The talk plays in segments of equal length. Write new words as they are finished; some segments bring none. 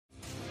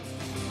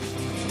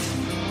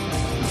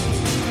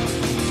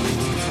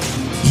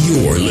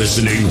You're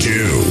listening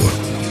to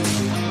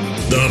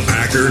the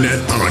Packernet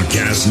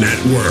Podcast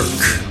Network.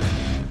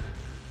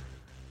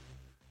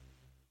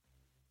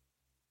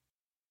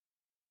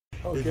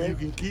 Okay. If you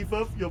can keep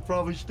up, you'll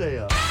probably stay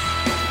up.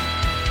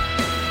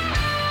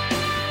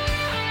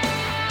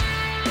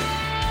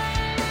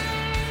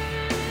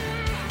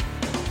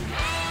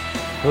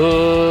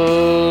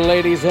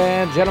 Ladies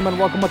and gentlemen,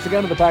 welcome once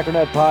again to the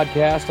Packernet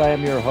Podcast. I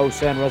am your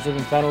host and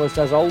resident panelist,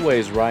 as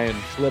always, Ryan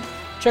Schlip.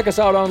 Check us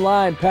out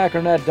online,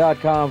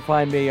 packernet.com.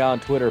 Find me on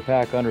Twitter,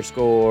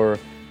 pack_data.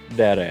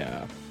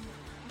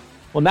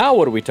 Well, now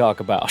what do we talk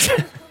about?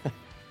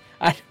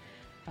 I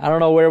don't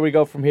know where we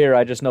go from here.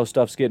 I just know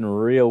stuff's getting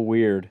real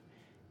weird.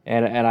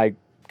 And I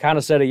kind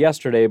of said it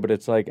yesterday, but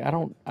it's like I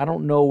don't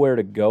know where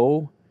to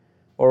go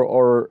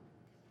or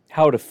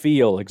how to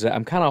feel.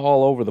 I'm kind of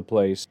all over the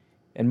place.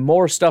 And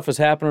more stuff is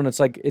happening. It's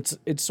like it's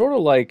sort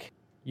of like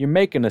you're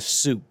making a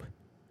soup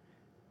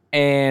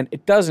and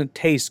it doesn't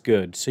taste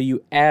good, so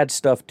you add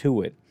stuff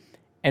to it.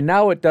 And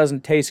now it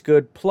doesn't taste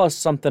good plus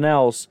something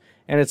else,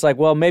 and it's like,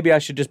 well, maybe I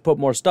should just put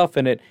more stuff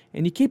in it.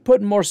 And you keep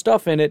putting more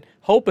stuff in it,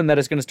 hoping that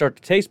it's going to start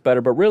to taste better,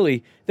 but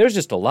really there's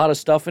just a lot of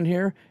stuff in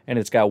here and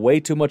it's got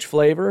way too much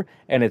flavor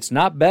and it's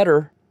not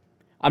better.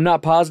 I'm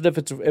not positive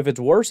if it's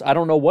worse. I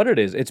don't know what it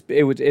is.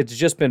 It's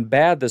just been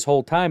bad this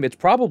whole time. It's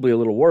probably a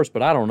little worse,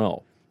 but I don't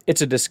know.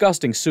 It's a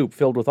disgusting soup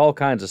filled with all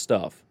kinds of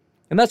stuff.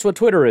 And that's what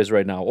Twitter is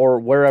right now, or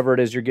wherever it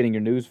is you're getting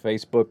your news,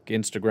 Facebook,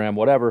 Instagram,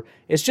 whatever.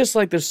 It's just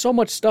like there's so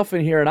much stuff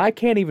in here, and I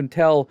can't even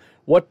tell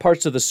what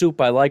parts of the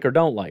soup I like or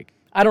don't like.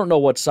 I don't know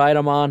what side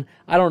I'm on.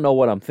 I don't know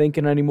what I'm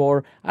thinking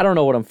anymore. I don't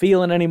know what I'm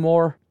feeling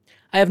anymore.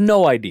 I have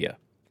no idea.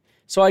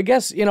 So I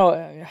guess,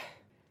 I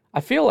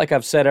feel like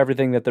I've said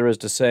everything that there is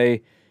to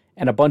say,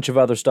 and a bunch of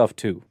other stuff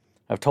too.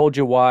 I've told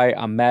you why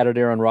I'm mad at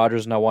Aaron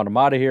Rodgers and I want him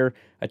out of here.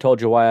 I told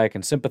you why I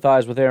can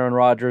sympathize with Aaron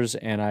Rodgers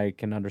and I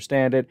can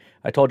understand it.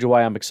 I told you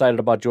why I'm excited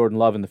about Jordan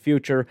Love in the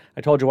future.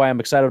 I told you why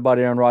I'm excited about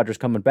Aaron Rodgers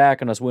coming back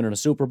and us winning a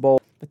Super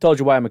Bowl. I told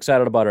you why I'm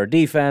excited about our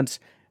defense,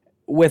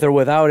 with or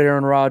without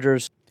Aaron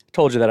Rodgers. I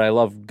told you that I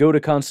love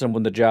Gutekunst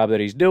and the job that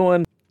he's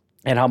doing,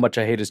 and how much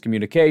I hate his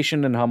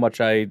communication and how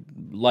much I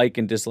like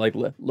and dislike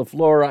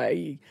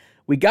LaFleur.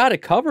 We got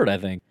it covered, I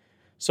think.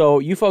 So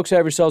you folks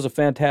have yourselves a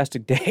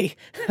fantastic day.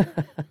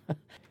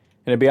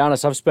 And to be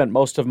honest, I've spent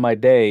most of my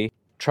day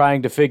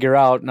trying to figure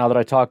out, now that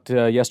I talked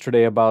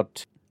yesterday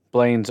about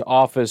Blaine's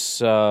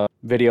office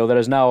video that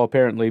is now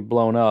apparently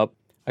blown up.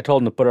 I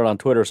told him to put it on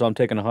Twitter, so I'm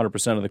taking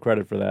 100% of the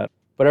credit for that.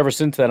 But ever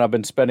since then, I've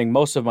been spending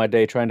most of my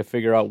day trying to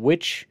figure out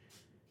which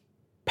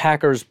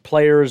Packers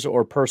players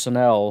or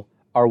personnel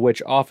are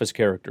which office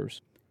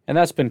characters. And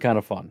that's been kind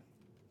of fun.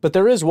 But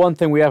there is one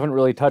thing we haven't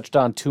really touched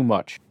on too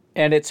much.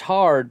 And it's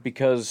hard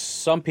because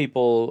some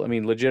people,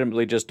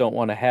 legitimately just don't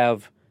want to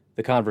have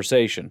the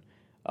conversation.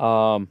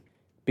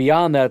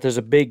 Beyond that, there's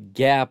a big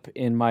gap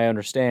in my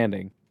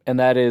understanding, and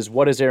that is,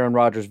 what is Aaron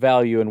Rodgers'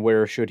 value and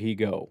where should he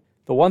go?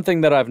 The one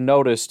thing that I've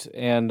noticed,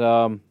 and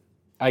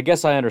I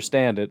guess I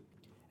understand it,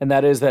 and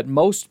that is that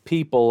most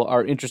people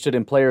are interested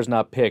in players,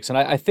 not picks. And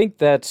I think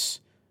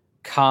that's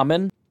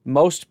common.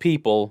 Most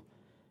people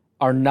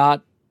are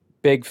not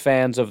big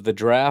fans of the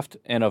draft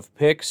and of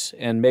picks,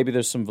 and maybe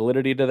there's some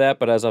validity to that,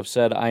 but as I've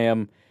said, I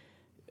am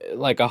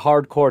like a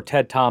hardcore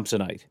Ted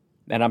Thompsonite.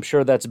 And I'm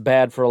sure that's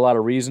bad for a lot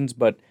of reasons,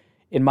 but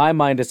in my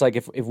mind, it's like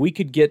if we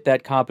could get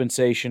that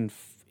compensation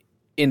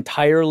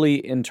entirely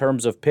in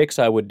terms of picks,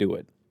 I would do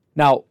it.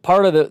 Now,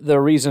 part of the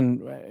reason,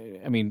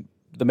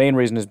 the main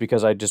reason is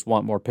because I just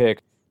want more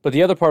pick, but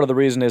the other part of the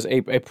reason is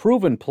a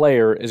proven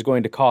player is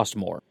going to cost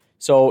more.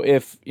 So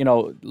if,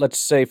 let's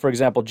say, for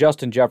example,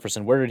 Justin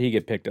Jefferson, where did he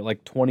get picked? At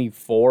like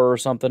 24 or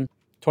something?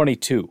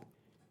 22.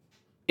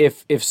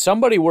 If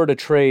somebody were to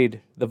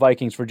trade the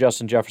Vikings for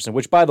Justin Jefferson,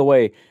 which, by the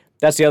way,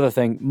 that's the other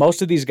thing.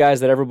 Most of these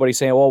guys that everybody's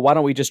saying, well, why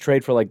don't we just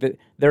trade for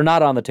they're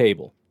not on the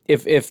table.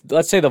 If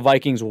let's say the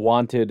Vikings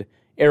wanted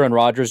Aaron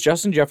Rodgers,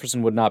 Justin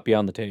Jefferson would not be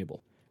on the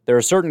table. There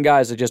are certain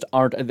guys that just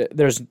aren't.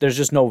 There's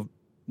just no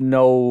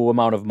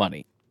amount of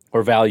money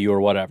or value or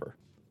whatever.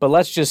 But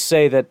let's just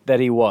say that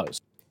he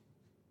was.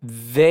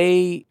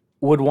 They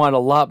would want a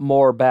lot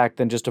more back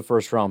than just a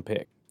first round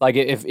pick. Like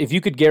if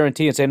you could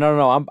guarantee and say,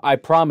 no, I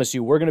promise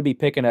you, we're going to be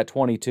picking at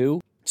 22,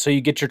 so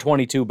you get your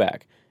 22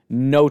 back.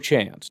 No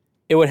chance.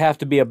 It would have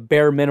to be a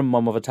bare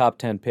minimum of a top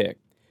 10 pick,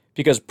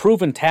 because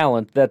proven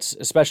talent that's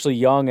especially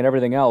young and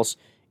everything else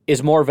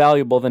is more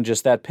valuable than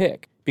just that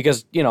pick,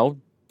 because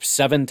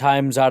 7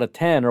 times out of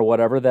 10 or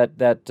whatever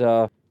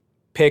that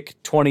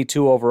pick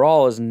 22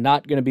 overall is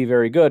not going to be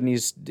very good, and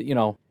he's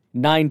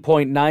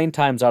 9.9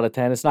 times out of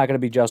 10 it's not going to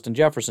be Justin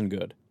Jefferson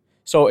good.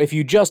 So if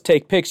you just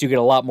take picks, you get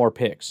a lot more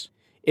picks.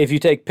 If you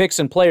take picks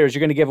and players,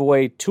 you're going to give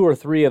away 2 or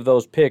 3 of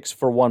those picks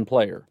for one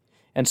player.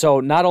 And so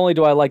not only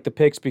do I like the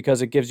picks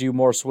because it gives you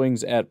more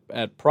swings at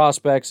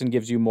prospects and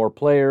gives you more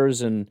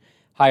players and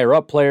higher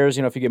up players,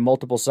 if you get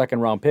multiple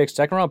second-round picks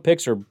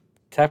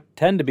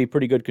tend to be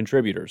pretty good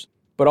contributors.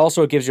 But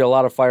also it gives you a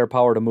lot of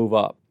firepower to move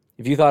up.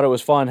 If you thought it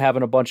was fun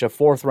having a bunch of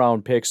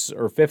 4th-round picks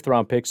or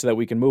 5th-round picks so that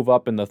we can move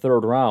up in the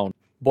 3rd round,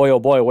 boy, oh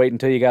boy, wait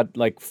until you got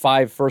like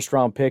 5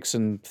 first-round picks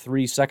and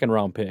 3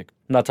 second-round picks.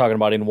 I'm not talking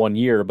about in 1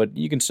 year, but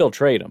you can still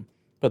trade them.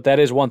 But that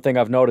is one thing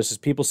I've noticed is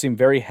people seem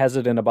very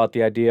hesitant about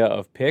the idea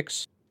of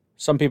picks.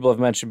 Some people have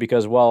mentioned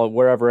because, well,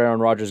 wherever Aaron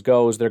Rodgers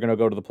goes, they're going to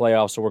go to the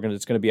playoffs, so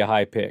it's going to be a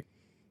high pick.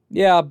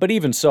 Yeah, but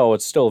even so,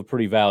 it's still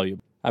pretty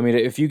valuable. I mean,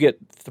 if you get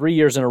 3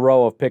 years in a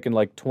row of picking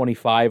like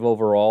 25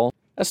 overall,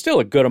 that's still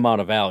a good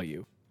amount of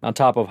value. On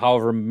top of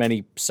however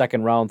many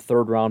second round,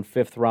 third round,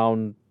 fifth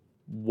round,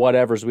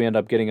 whatevers we end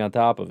up getting on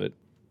top of it.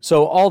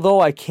 So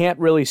although I can't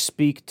really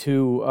speak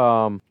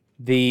to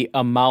the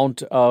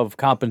amount of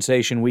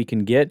compensation we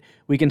can get,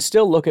 we can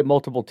still look at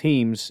multiple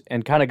teams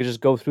and kind of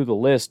just go through the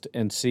list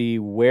and see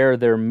where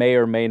there may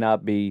or may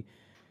not be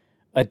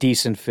a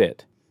decent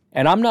fit.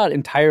 And I'm not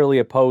entirely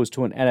opposed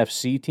to an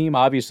NFC team.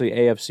 Obviously,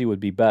 AFC would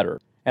be better.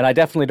 And I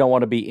definitely don't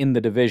want to be in the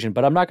division,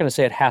 but I'm not going to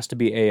say it has to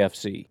be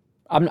AFC.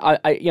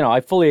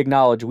 I fully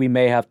acknowledge we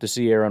may have to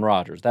see Aaron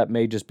Rodgers. That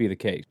may just be the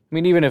case. I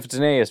mean, even if it's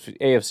an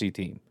AFC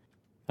team.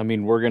 I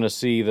mean, we're going to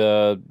see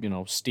the,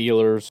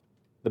 Steelers,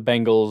 the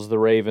Bengals, the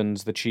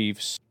Ravens, the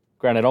Chiefs.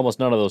 Granted, almost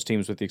none of those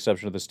teams, with the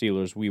exception of the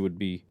Steelers,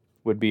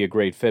 would be a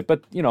great fit.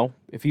 But,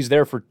 if he's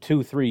there for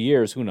 2-3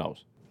 years, who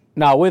knows?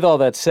 Now, with all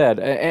that said,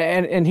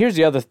 and here's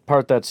the other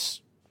part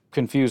that's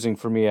confusing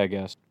for me, I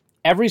guess.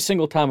 Every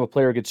single time a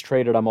player gets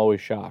traded, I'm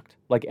always shocked.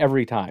 Like,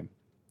 every time.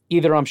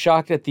 Either I'm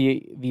shocked at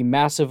the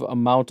massive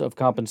amount of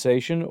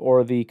compensation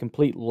or the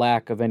complete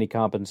lack of any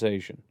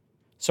compensation.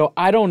 So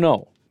I don't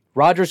know.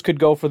 Rodgers could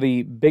go for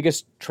the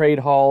biggest trade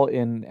haul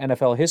in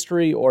NFL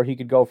history, or he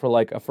could go for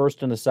like a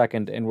first and a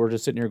second, and we're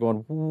just sitting here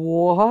going,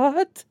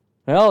 what?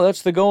 Well,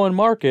 that's the going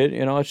market.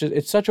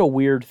 It's such a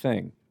weird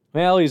thing.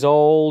 Well, he's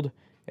old,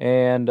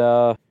 and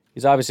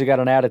he's obviously got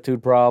an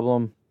attitude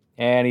problem,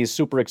 and he's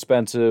super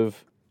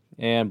expensive,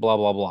 and blah,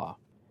 blah, blah.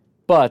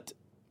 But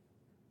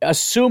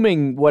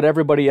assuming what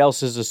everybody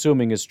else is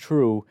assuming is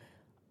true,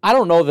 I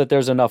don't know that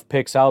there's enough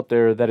picks out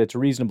there that it's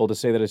reasonable to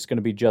say that it's going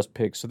to be just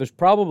picks. So there's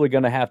probably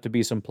going to have to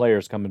be some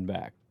players coming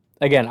back.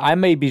 Again, I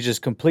may be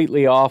just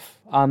completely off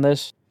on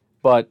this,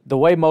 but the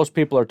way most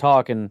people are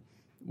talking,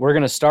 we're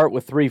going to start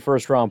with 3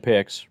 first-round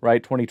picks,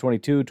 right?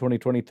 2022,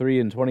 2023,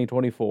 and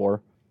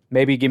 2024.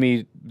 Maybe give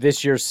me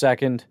this year's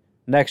second,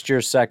 next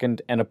year's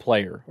second, and a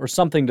player, or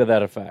something to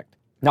that effect.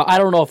 Now, I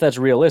don't know if that's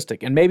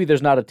realistic, and maybe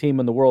there's not a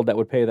team in the world that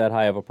would pay that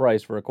high of a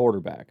price for a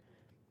quarterback.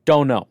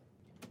 Don't know.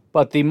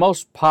 But the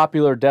most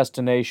popular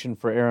destination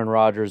for Aaron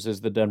Rodgers is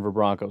the Denver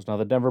Broncos. Now,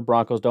 the Denver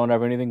Broncos don't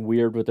have anything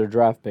weird with their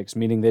draft picks,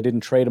 meaning they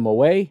didn't trade them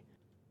away,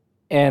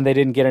 and they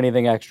didn't get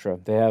anything extra.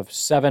 They have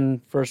 7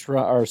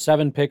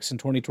 picks in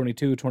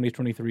 2022,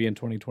 2023, and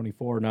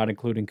 2024, not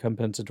including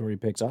compensatory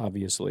picks,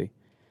 obviously.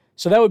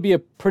 So that would be a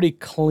pretty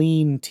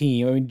clean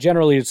team. I mean,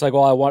 generally it's like,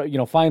 well, I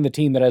want, find the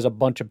team that has a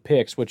bunch of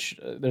picks, which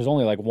there's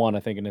only like one, I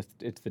think, and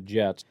it's the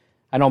Jets.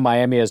 I know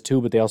Miami has 2,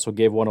 but they also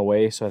gave 1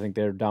 away, so I think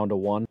they're down to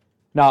 1.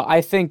 Now,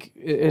 I think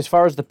as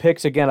far as the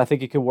picks, again, I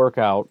think it could work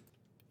out.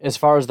 As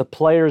far as the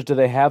players, do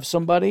they have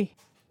somebody?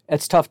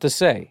 It's tough to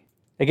say.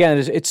 Again,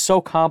 it's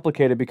so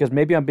complicated because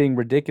maybe I'm being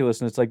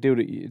ridiculous, and it's like,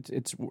 dude,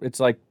 it's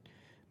like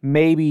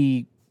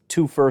maybe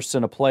 2 firsts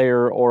and a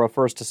player, or a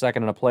first, a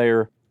second, and a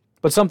player.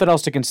 But something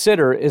else to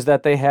consider is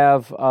that they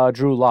have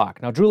Drew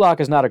Lock. Now, Drew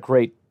Lock is not a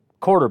great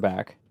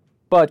quarterback,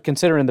 but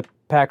considering the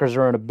Packers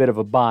are in a bit of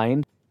a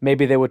bind,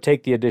 maybe they would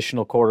take the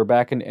additional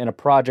quarterback and a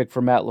project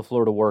for Matt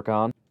LaFleur to work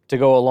on to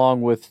go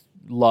along with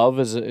Love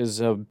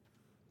is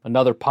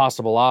another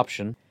possible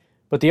option.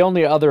 But the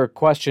only other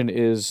question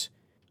is,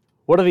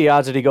 what are the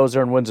odds that he goes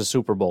there and wins a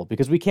Super Bowl?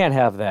 Because we can't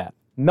have that.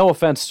 No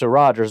offense to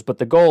Rodgers, but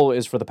the goal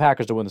is for the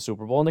Packers to win the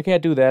Super Bowl, and they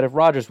can't do that if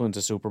Rodgers wins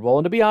the Super Bowl.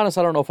 And to be honest,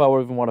 I don't know if I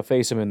would even want to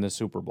face him in this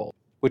Super Bowl,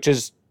 which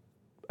is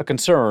a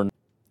concern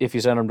if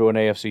you send him to an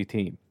AFC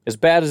team. As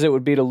bad as it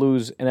would be to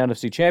lose an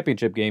NFC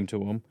Championship game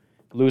to him,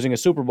 losing a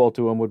Super Bowl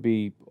to him would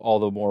be all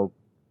the more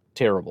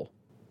terrible.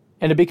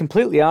 And to be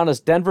completely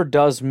honest, Denver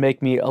does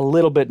make me a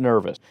little bit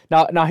nervous.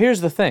 Now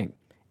here's the thing.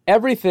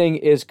 Everything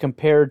is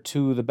compared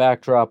to the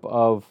backdrop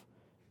of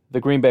the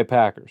Green Bay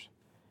Packers.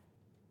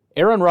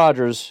 Aaron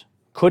Rodgers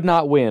could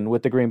not win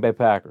with the Green Bay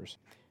Packers.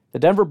 The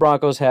Denver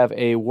Broncos have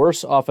a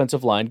worse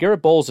offensive line.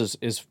 Garrett Bowles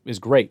is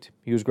great.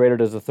 He was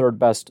graded as the 3rd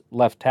best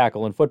left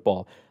tackle in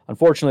football.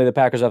 Unfortunately, the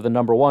Packers have the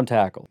number 1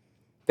 tackle.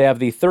 They have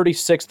the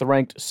 36th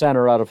ranked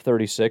center out of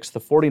 36,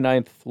 the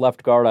 49th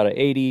left guard out of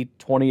 80,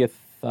 20th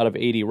out of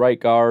 80 right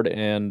guard,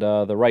 and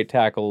the right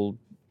tackle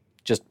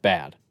just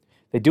bad.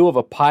 They do have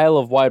a pile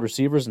of wide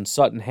receivers in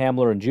Sutton,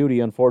 Hamler, and Judy.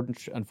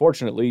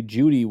 Unfortunately,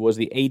 Judy was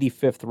the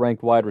 85th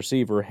ranked wide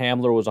receiver.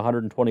 Hamler was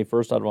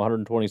 121st out of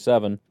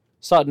 127.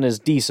 Sutton is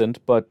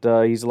decent, but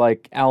he's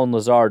like Alan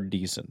Lazard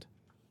decent.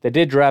 They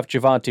did draft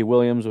Javonte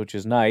Williams, which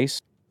is nice.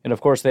 And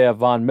of course, they have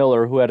Von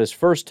Miller, who had his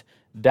first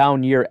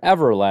down year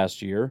ever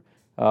last year.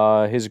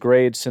 His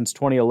grades since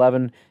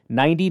 2011,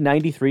 90,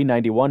 93,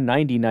 91,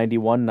 90,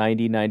 91,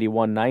 90,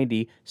 91,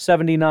 90,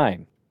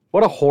 79.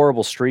 What a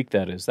horrible streak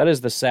that is. That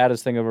is the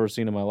saddest thing I've ever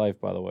seen in my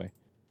life, by the way.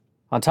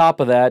 On top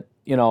of that,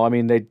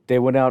 they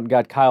went out and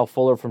got Kyle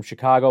Fuller from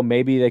Chicago.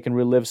 Maybe they can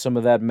relive some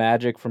of that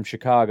magic from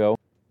Chicago.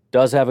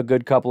 does have a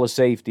good couple of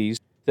safeties.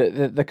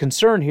 The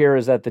concern here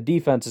is that the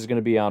defense is going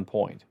to be on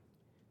point.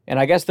 And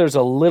I guess there's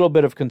a little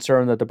bit of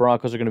concern that the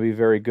Broncos are going to be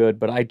very good,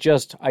 but I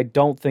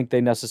don't think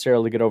they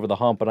necessarily get over the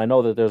hump. And I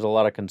know that there's a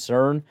lot of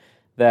concern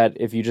that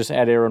if you just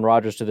add Aaron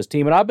Rodgers to this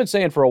team, and I've been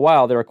saying for a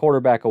while they're a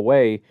quarterback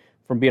away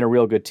from being a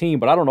real good team,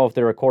 but I don't know if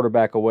they're a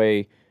quarterback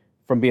away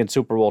from being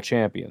Super Bowl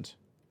champions.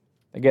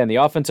 Again, the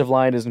offensive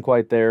line isn't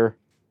quite there.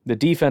 The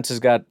defense has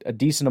got a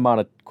decent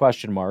amount of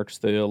question marks,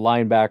 the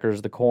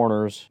linebackers, the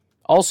corners.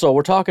 Also,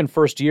 we're talking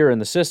first year in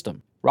the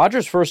system.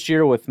 Rodgers' first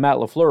year with Matt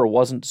LaFleur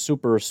wasn't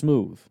super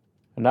smooth.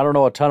 And I don't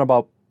know a ton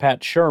about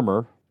Pat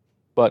Shurmur,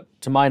 but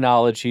to my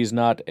knowledge, he's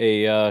not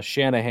a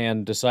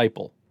Shanahan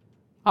disciple.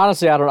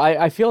 Honestly,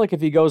 I feel like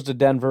if he goes to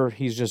Denver,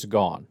 he's just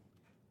gone.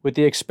 With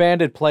the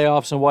expanded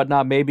playoffs and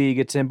whatnot, maybe he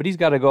gets in, but he's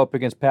got to go up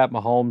against Pat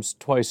Mahomes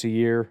twice a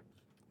year,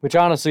 which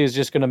honestly is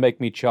just going to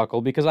make me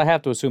chuckle because I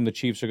have to assume the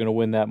Chiefs are going to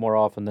win that more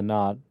often than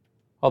not.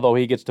 Although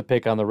he gets to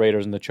pick on the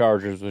Raiders and the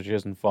Chargers, which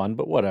isn't fun,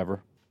 but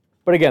whatever.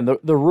 But again,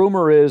 the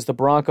rumor is the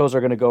Broncos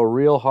are going to go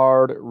real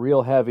hard,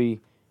 real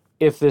heavy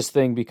if this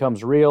thing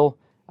becomes real.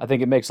 I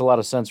think it makes a lot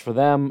of sense for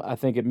them. I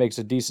think it makes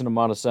a decent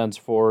amount of sense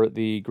for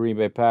the Green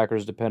Bay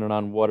Packers, depending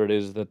on what it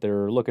is that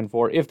they're looking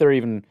for, if they're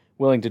even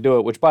willing to do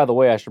it, which, by the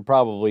way, I should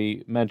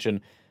probably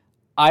mention,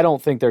 I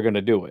don't think they're going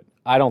to do it.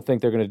 I don't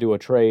think they're going to do a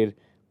trade.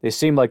 They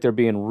seem like they're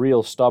being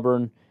real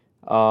stubborn.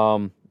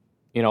 Again,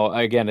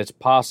 it's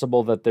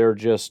possible that they're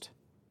just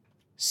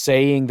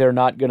saying they're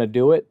not going to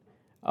do it,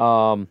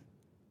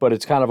 but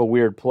it's kind of a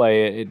weird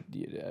play.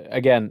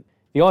 Again,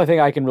 the only thing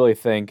I can really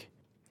think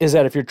is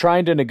that if you're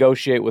trying to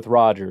negotiate with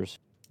Rodgers,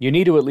 you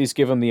need to at least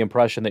give him the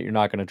impression that you're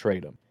not going to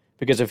trade him.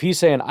 Because if he's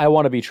saying, I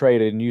want to be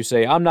traded, and you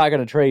say, I'm not going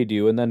to trade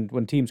you, and then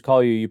when teams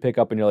call you, you pick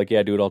up and you're like,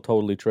 yeah, dude, I'll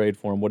totally trade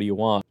for him. What do you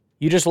want?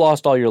 You just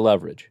lost all your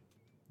leverage.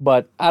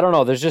 But I don't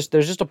know. There's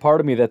just a part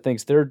of me that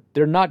thinks they're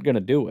not going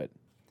to do it.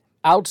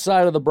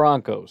 Outside of the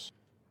Broncos,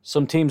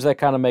 some teams that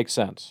kind of make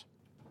sense.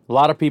 A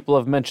lot of people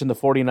have mentioned the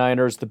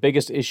 49ers. The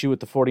biggest issue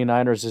with the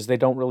 49ers is they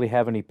don't really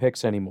have any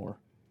picks anymore.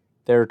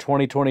 Their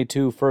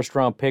 2022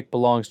 first-round pick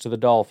belongs to the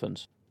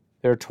Dolphins.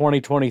 Their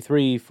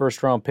 2023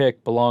 first-round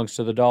pick belongs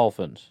to the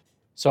Dolphins.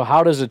 So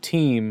how does a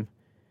team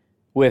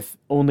with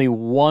only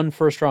one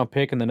first-round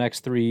pick in the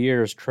next 3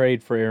 years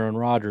trade for Aaron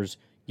Rodgers?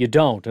 You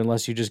don't,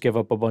 unless you just give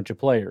up a bunch of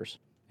players.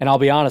 And I'll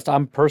be honest,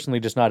 I'm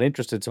personally just not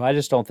interested, so I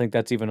just don't think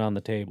that's even on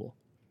the table.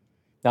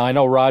 Now, I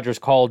know Rodgers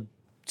called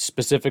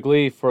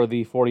specifically for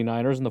the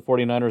 49ers, and the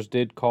 49ers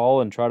did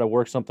call and try to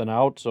work something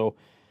out. So,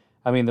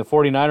 I mean, the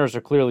 49ers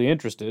are clearly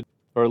interested.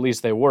 Or at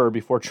least they were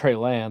before Trey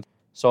Lance.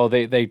 So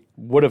they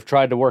would have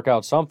tried to work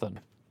out something.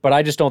 But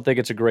I just don't think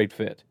it's a great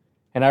fit.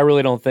 And I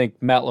really don't think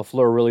Matt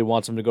LaFleur really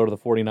wants him to go to the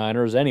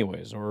 49ers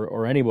anyways,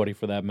 or anybody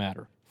for that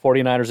matter.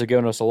 49ers have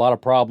given us a lot of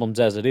problems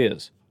as it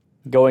is.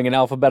 Going in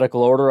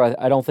alphabetical order,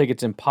 I don't think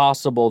it's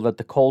impossible that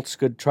the Colts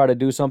could try to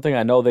do something.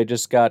 I know they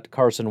just got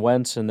Carson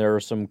Wentz, and there are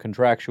some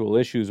contractual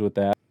issues with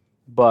that.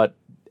 But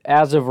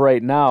as of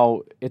right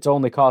now, it's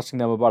only costing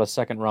them about a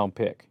second-round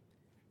pick.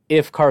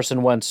 If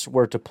Carson Wentz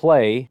were to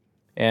play,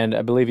 and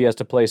I believe he has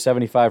to play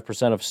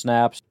 75% of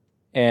snaps,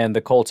 and the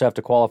Colts have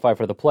to qualify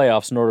for the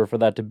playoffs in order for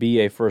that to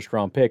be a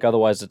first-round pick.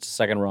 Otherwise, it's a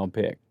second-round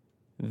pick.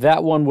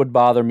 That one would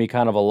bother me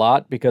kind of a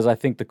lot because I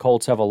think the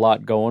Colts have a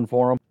lot going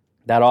for them.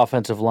 That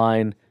offensive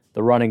line,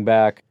 the running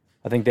back,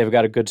 I think they've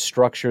got a good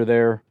structure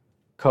there.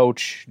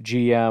 Coach,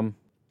 GM,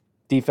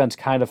 defense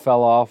kind of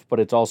fell off, but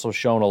it's also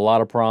shown a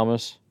lot of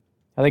promise.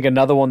 I think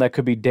another one that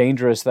could be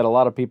dangerous that a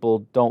lot of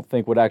people don't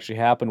think would actually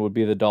happen would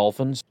be the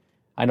Dolphins.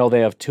 I know they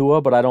have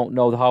Tua, but I don't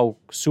know how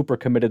super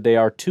committed they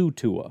are to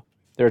Tua.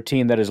 They're a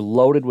team that is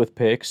loaded with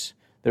picks.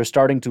 They're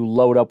starting to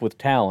load up with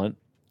talent.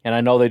 And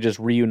I know they just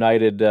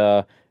reunited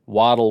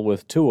Waddle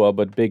with Tua,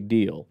 but big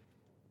deal.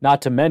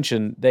 Not to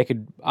mention, they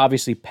could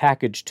obviously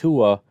package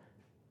Tua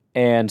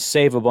and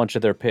save a bunch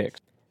of their picks.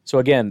 So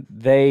again,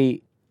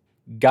 they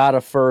got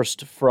a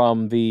first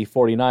from the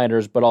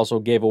 49ers, but also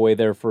gave away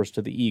their first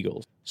to the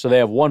Eagles. So they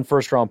have one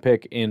first-round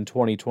pick in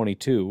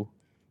 2022.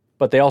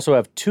 But they also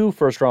have 2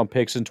 first-round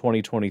picks in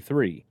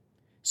 2023.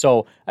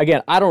 So,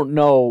 again, I don't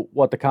know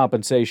what the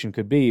compensation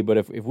could be, but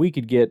if we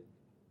could get,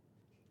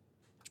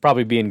 it's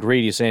probably being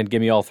greedy saying,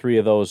 give me all 3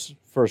 of those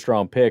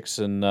first-round picks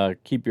and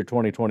keep your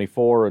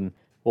 2024 and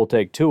we'll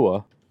take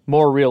Tua.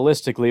 More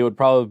realistically, it would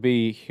probably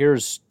be,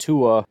 here's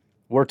Tua,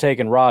 we're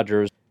taking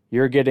Rodgers,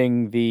 you're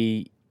getting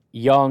the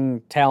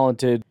young,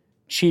 talented,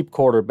 cheap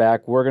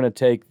quarterback, we're going to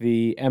take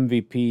the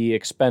MVP,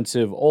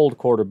 expensive, old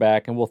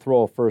quarterback, and we'll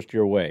throw a first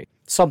your way.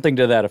 Something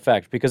to that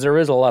effect, because there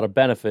is a lot of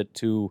benefit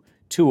to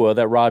Tua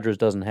that Rodgers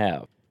doesn't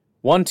have.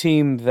 One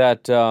team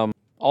that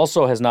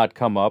also has not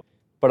come up,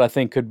 but I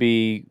think could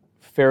be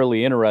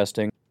fairly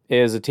interesting,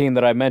 is a team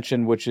that I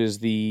mentioned, which is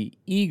the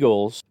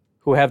Eagles,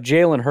 who have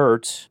Jalen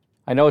Hurts.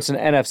 I know it's an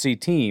NFC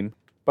team,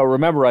 but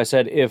remember I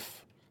said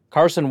if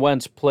Carson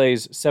Wentz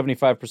plays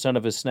 75%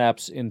 of his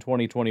snaps in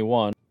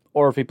 2021,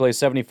 or if he plays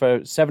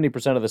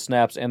 70% of the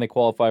snaps and they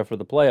qualify for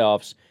the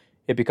playoffs,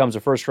 it becomes a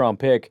first-round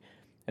pick.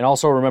 And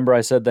also remember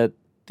I said that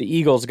the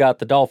Eagles got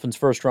the Dolphins'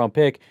 first-round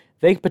pick,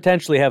 they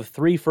potentially have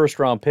 3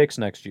 first-round picks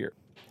next year.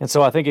 And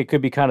so I think it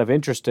could be kind of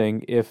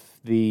interesting if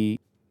the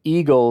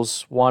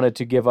Eagles wanted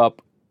to give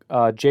up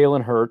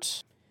Jalen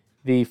Hurts,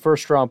 the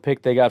first-round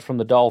pick they got from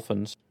the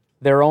Dolphins,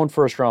 their own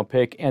first-round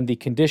pick, and the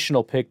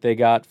conditional pick they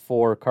got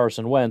for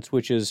Carson Wentz,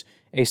 which is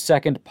a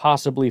second,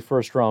 possibly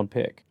first-round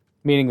pick.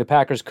 Meaning the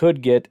Packers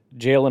could get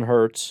Jalen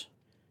Hurts,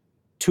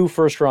 2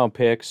 first-round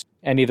picks,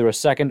 and either a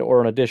second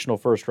or an additional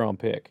first-round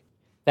pick.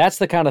 That's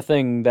the kind of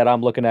thing that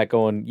I'm looking at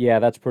going, yeah,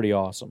 that's pretty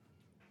awesome.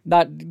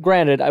 Not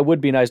granted, it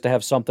would be nice to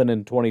have something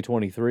in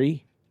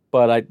 2023,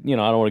 but I don't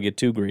want to get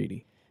too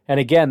greedy. And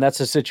again, that's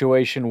a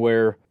situation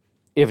where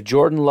if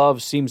Jordan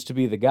Love seems to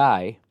be the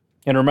guy,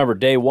 and remember,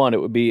 day one,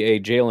 it would be a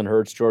Jalen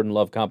Hurts, Jordan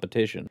Love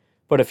competition.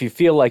 But if you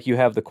feel like you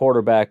have the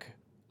quarterback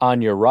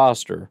on your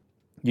roster,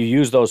 you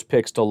use those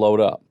picks to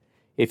load up.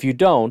 If you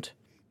don't,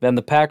 then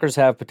the Packers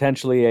have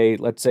potentially a,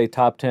 let's say,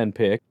 top 10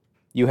 pick.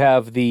 You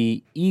have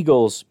the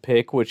Eagles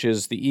pick, which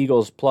is the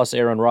Eagles plus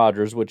Aaron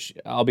Rodgers, which,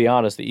 I'll be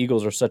honest, the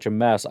Eagles are such a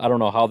mess. I don't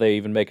know how they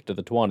even make it to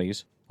the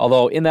 20s.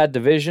 Although, in that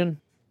division,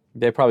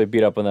 they probably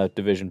beat up on that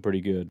division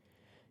pretty good.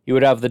 You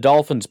would have the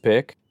Dolphins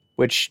pick,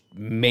 which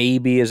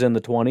maybe is in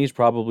the 20s,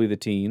 probably the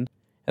teen.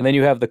 And then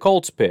you have the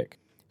Colts pick.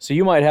 So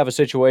you might have a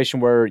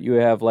situation where you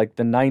have like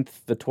the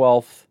 9th, the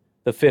 12th,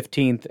 the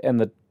 15th, and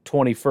the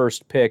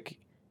 21st pick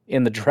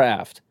in the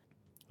draft.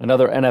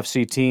 Another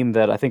NFC team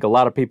that I think a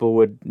lot of people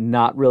would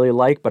not really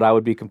like, but I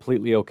would be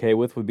completely okay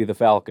with, would be the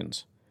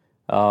Falcons.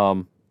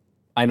 I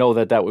know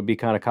that would be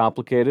kind of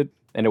complicated,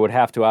 and it would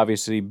have to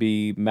obviously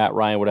be Matt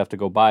Ryan would have to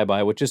go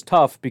bye-bye, which is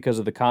tough because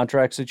of the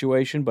contract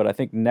situation, but I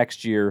think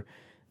next year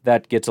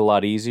that gets a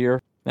lot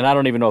easier. And I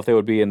don't even know if they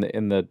would be in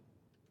the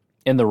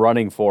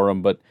running for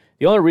him, but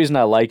the only reason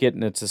I like it,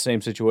 and it's the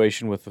same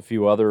situation with a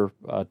few other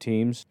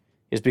teams,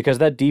 is because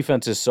that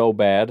defense is so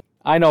bad.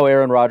 I know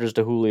Aaron Rodgers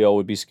to Julio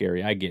would be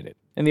scary. I get it.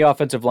 And the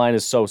offensive line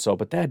is so-so,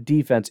 but that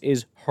defense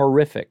is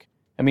horrific.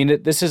 I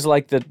mean, this is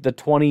like the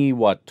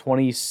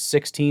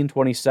 2016,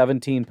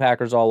 2017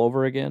 Packers all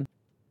over again.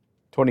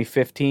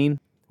 2015,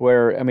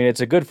 where, I mean,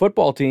 it's a good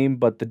football team,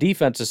 but the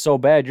defense is so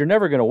bad, you're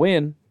never going to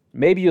win.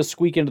 Maybe you'll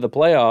squeak into the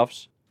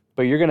playoffs,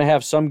 but you're going to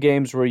have some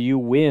games where you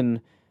win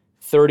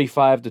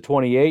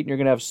 35-28, and you're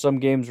going to have some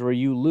games where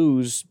you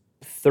lose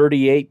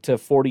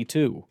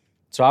 38-42.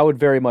 So I would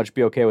very much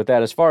be okay with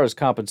that. As far as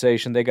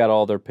compensation, they got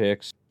all their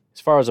picks. As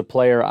far as a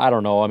player, I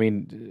don't know. I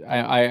mean,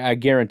 I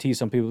guarantee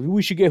some people,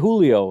 we should get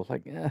Julio.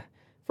 Like,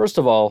 first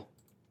of all,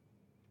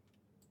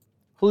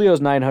 Julio's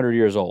 900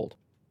 years old.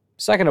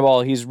 Second of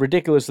all, he's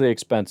ridiculously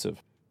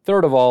expensive.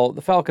 Third of all,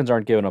 the Falcons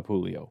aren't giving up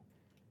Julio.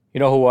 You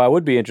know who I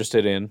would be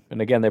interested in?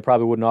 And again, they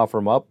probably wouldn't offer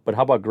him up, but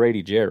how about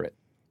Grady Jarrett?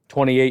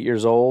 28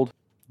 years old.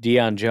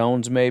 Deion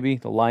Jones, maybe,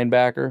 the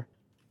linebacker.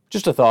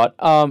 Just a thought.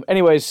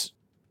 Anyways,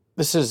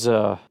 this is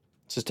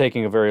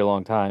taking a very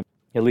long time,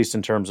 at least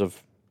in terms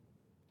of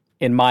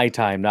in my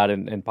time, not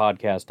in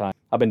podcast time.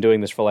 I've been doing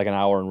this for like an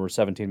hour and we're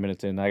 17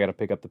 minutes in. I got to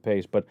pick up the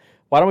pace. But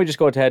why don't we just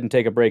go ahead and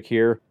take a break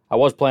here? I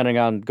was planning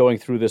on going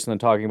through this and then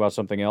talking about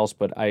something else,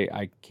 but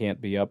I can't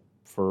be up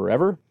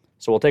forever.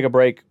 So we'll take a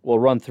break. We'll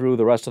run through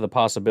the rest of the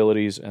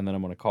possibilities, and then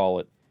I'm going to call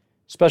it.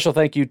 Special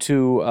thank you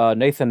to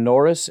Nathan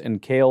Norris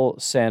and Kale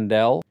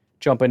Sandell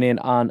jumping in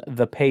on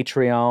the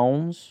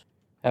Patreons.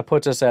 That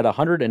puts us at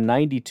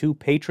 192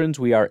 patrons.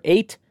 We are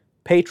 8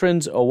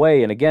 patrons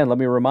away. And again, let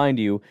me remind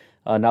you,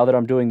 now that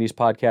I'm doing these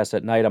podcasts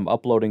at night, I'm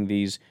uploading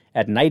these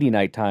at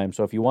nighty-night time.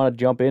 So if you want to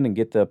jump in and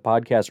get the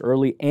podcast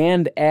early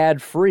and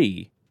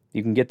ad-free,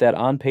 you can get that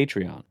on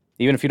Patreon.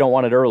 Even if you don't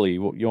want it early,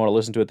 you want to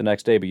listen to it the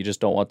next day, but you just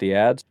don't want the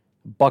ads,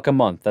 $1 a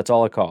month. That's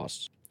all it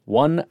costs.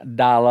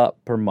 $1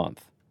 per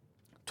month.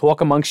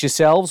 Talk amongst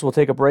yourselves. We'll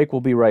take a break.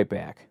 We'll be right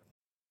back.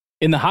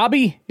 In the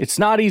hobby, it's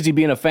not easy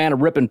being a fan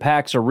of ripping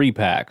packs or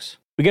repacks.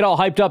 We get all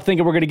hyped up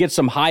thinking we're going to get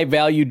some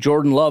high-value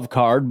Jordan Love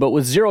card, but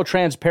with zero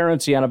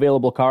transparency on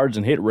available cards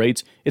and hit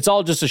rates, it's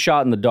all just a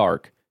shot in the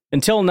dark.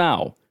 Until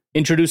now,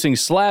 introducing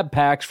slab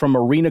packs from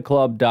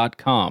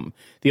arenaclub.com,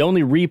 the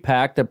only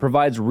repack that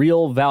provides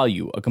real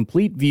value, a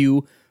complete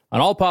view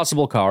on all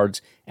possible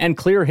cards, and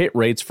clear hit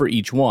rates for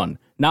each one.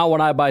 Now when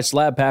I buy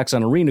slab packs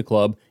on Arena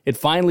Club, it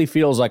finally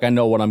feels like I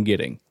know what I'm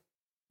getting.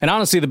 And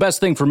honestly, the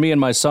best thing for me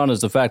and my son is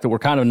the fact that we're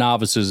kind of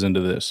novices into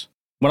this.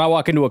 When I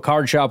walk into a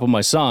card shop with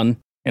my son,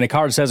 and a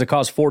card says it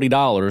costs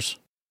 $40,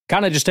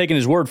 kind of just taking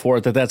his word for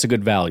it that that's a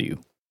good value.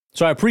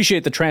 So I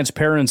appreciate the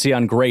transparency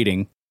on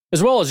grading,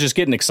 as well as just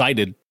getting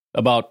excited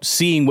about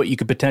seeing what you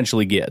could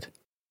potentially get.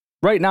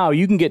 Right now,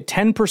 you can get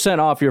 10%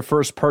 off your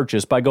first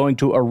purchase by going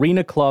to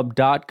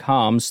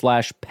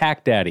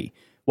arenaclub.com/packdaddy.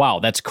 Wow,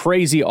 that's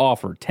crazy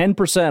offer.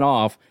 10%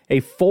 off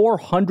a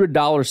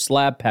 $400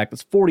 slab pack.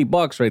 That's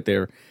 $40 right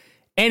there.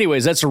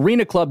 Anyways, that's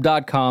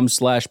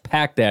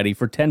arenaclub.com/packdaddy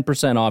for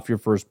 10% off your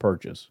first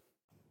purchase.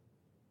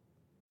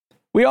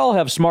 We all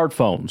have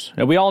smartphones,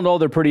 and we all know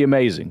they're pretty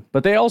amazing,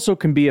 but they also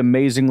can be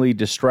amazingly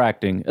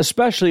distracting,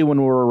 especially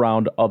when we're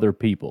around other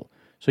people.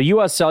 So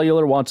US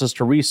Cellular wants us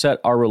to reset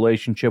our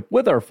relationship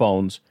with our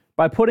phones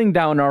by putting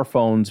down our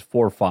phones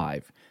for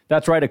 $5.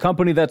 That's right, a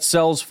company that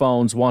sells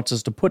phones wants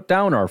us to put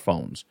down our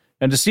phones.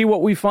 And to see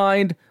what we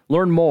find,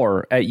 learn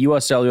more at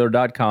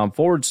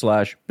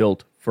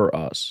uscellular.com/built for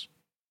us.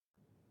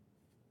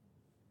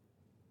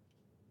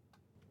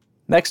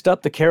 Next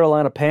up, the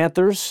Carolina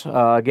Panthers.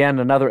 Again,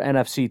 another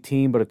NFC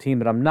team, but a team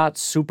that I'm not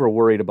super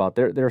worried about.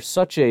 They're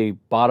such a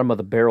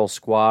bottom-of-the-barrel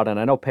squad, and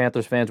I know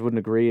Panthers fans wouldn't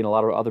agree, and a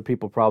lot of other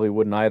people probably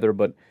wouldn't either,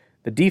 but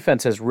the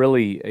defense has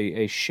really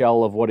a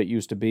shell of what it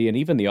used to be, and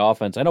even the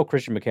offense. I know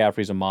Christian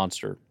McCaffrey's a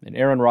monster, and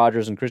Aaron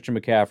Rodgers and Christian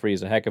McCaffrey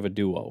is a heck of a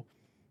duo.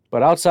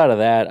 But outside of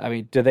that, I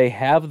mean, do they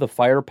have the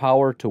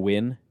firepower to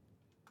win?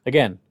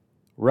 Again,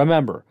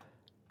 remember,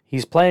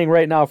 he's playing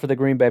right now for the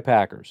Green Bay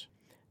Packers.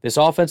 This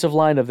offensive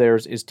line of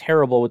theirs is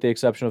terrible with the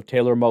exception of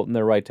Taylor Moton,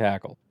 their right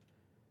tackle.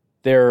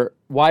 Their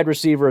wide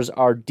receivers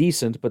are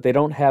decent, but they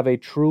don't have a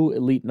true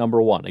elite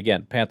number one.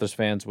 Again, Panthers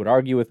fans would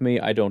argue with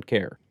me. I don't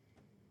care.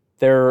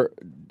 The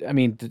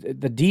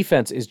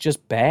defense is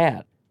just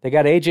bad. They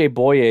got A.J.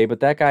 Boye, but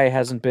that guy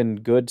hasn't been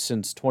good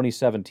since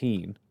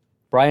 2017.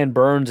 Brian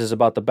Burns is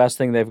about the best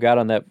thing they've got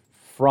on that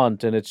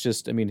front, and it's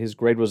just, his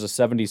grade was a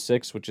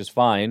 76, which is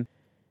fine.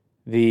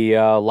 The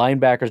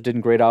linebackers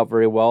didn't grade out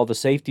very well. The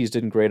safeties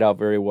didn't grade out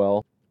very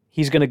well.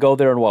 He's going to go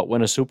there and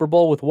win a Super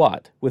Bowl with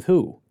what? With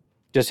who?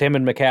 Just him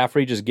and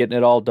McCaffrey just getting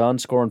it all done,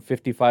 scoring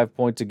 55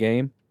 points a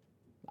game?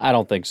 I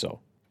don't think so.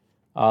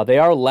 They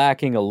are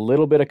lacking a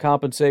little bit of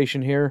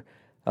compensation here.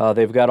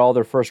 They've got all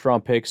their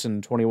first-round picks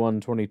in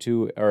 21,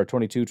 22,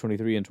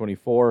 23, and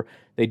 24.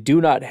 They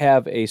do not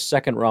have a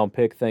second-round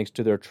pick thanks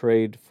to their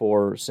trade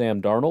for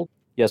Sam Darnold.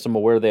 Yes, I'm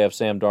aware they have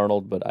Sam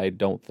Darnold, but I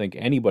don't think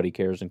anybody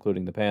cares,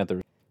 including the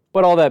Panthers.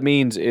 But all that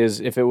means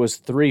is if it was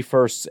 3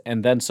 firsts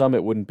and then some,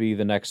 it wouldn't be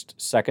the next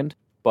second.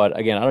 But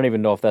again, I don't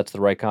even know if that's the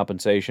right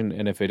compensation.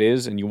 And if it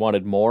is and you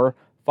wanted more,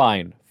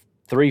 fine.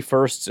 3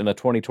 firsts and a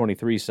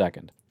 2023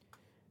 second.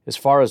 As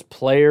far as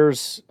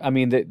players,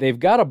 they've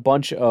got a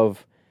bunch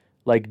of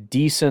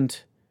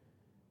decent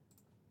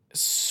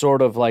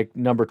sort of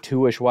number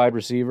 2-ish wide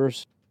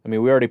receivers. We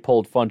already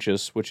pulled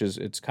Funchess, which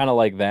it's kind of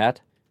like that.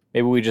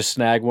 Maybe we just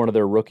snag one of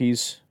their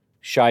rookies,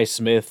 Shi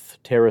Smith,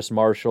 Terrace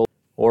Marshall,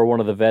 or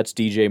one of the vets,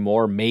 DJ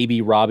Moore, maybe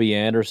Robbie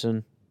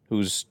Anderson,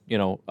 who's,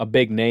 a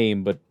big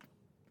name, but,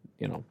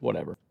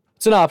 whatever.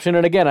 It's an option,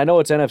 and again, I know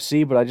it's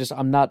NFC, but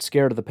I'm not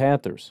scared of the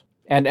Panthers.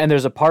 And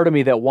there's a part of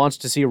me that wants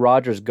to see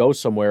Rodgers go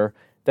somewhere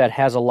that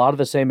has a lot of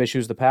the same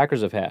issues the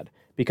Packers have had.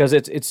 Because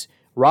it's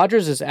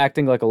Rodgers is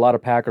acting like a lot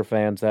of Packer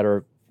fans that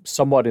are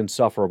somewhat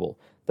insufferable.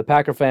 The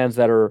Packer fans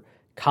that are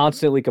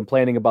constantly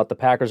complaining about the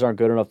Packers aren't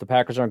good enough, the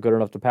Packers aren't good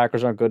enough, the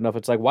Packers aren't good enough.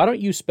 It's like, why don't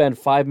you spend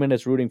 5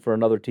 minutes rooting for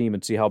another team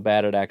and see how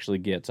bad it actually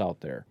gets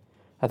out there?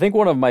 I think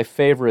one of my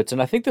favorites,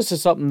 and I think this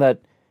is something that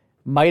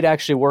might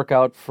actually work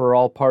out for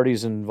all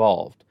parties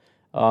involved,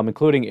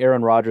 including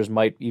Aaron Rodgers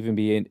might even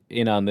be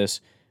in on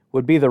this,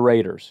 would be the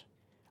Raiders.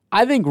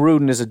 I think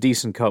Gruden is a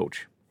decent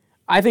coach.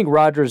 I think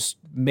Rodgers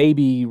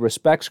maybe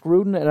respects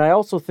Gruden, and I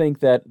also think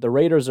that the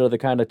Raiders are the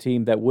kind of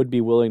team that would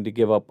be willing to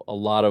give up a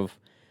lot of...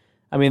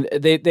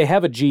 they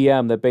have a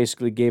GM that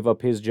basically gave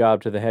up his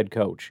job to the head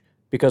coach,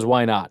 because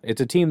why not?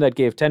 It's a team that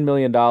gave $10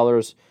 million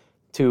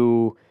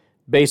to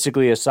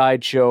basically a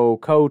sideshow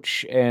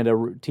coach and a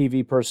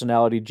TV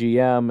personality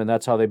GM, and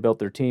that's how they built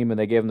their team, and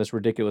they gave him this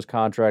ridiculous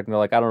contract, and they're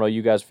like, I don't know,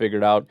 you guys figure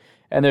it out.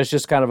 And there's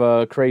just kind of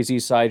a crazy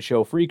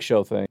sideshow freak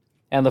show thing.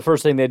 And the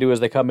first thing they do is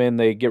they come in,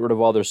 they get rid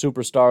of all their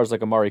superstars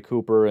like Amari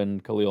Cooper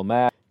and Khalil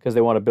Mack because they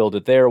want to build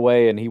it their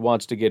way, and he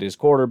wants to get his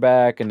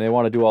quarterback, and they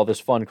want to do all this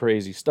fun,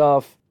 crazy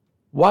stuff.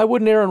 Why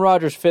wouldn't Aaron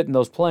Rodgers fit in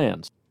those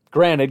plans?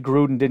 Granted,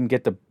 Gruden didn't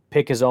get to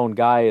pick his own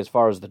guy as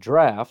far as the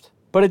draft,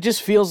 but it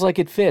just feels like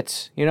it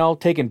fits,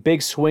 taking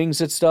big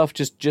swings at stuff,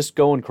 just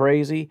going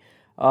crazy.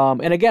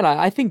 And again,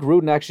 I think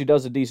Gruden actually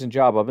does a decent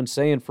job. I've been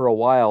saying for a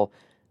while,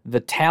 the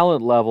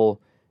talent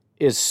level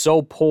is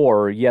so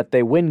poor, yet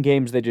they win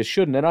games they just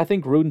shouldn't, and I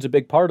think Gruden's a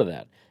big part of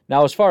that.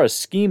 Now, as far as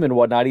scheme and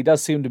whatnot, he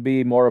does seem to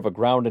be more of a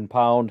ground and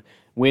pound,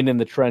 win in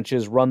the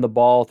trenches, run the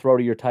ball, throw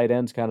to your tight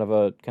ends kind of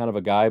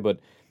a guy, but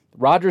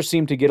Rodgers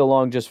seemed to get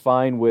along just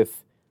fine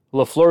with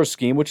LaFleur's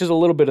scheme, which is a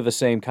little bit of the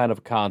same kind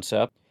of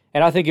concept,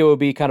 and I think it would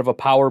be kind of a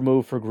power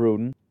move for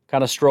Gruden,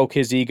 kind of stroke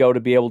his ego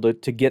to be able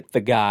to get the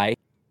guy,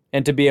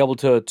 and to be able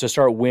to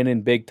start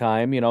winning big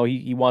time.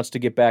 He wants to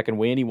get back and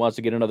win. He wants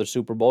to get another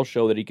Super Bowl,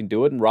 show that he can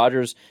do it. And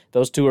Rodgers,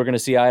 those two are going to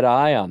see eye to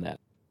eye on that.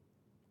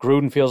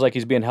 Gruden feels like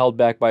he's being held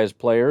back by his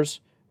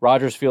players.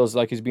 Rodgers feels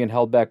like he's being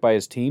held back by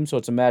his team, so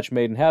it's a match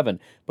made in heaven.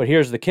 But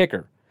here's the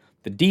kicker.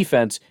 The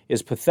defense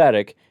is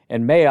pathetic,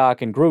 and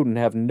Mayock and Gruden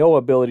have no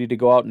ability to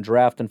go out and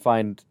draft and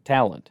find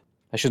talent.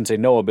 I shouldn't say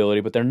no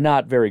ability, but they're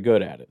not very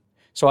good at it.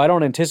 So I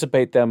don't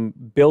anticipate them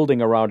building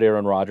around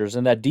Aaron Rodgers,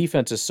 and that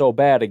defense is so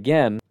bad,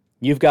 again,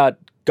 you've got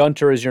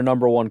Gunter as your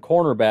number one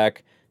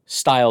cornerback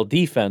style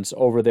defense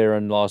over there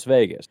in Las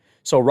Vegas.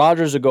 So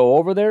Rodgers would go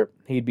over there,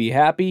 he'd be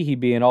happy, he'd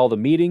be in all the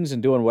meetings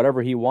and doing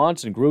whatever he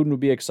wants, and Gruden would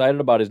be excited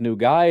about his new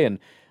guy, and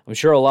I'm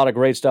sure a lot of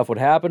great stuff would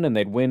happen, and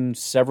they'd win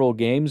several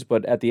games,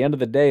 but at the end of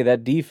the day,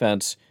 that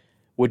defense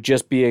would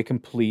just be a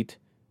complete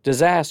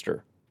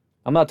disaster.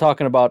 I'm not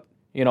talking about,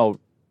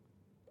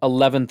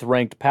 11th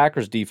ranked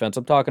Packers defense.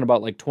 I'm talking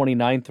about like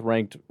 29th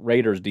ranked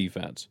Raiders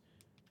defense.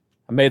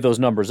 I made those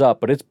numbers up,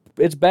 but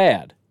it's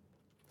bad.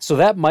 So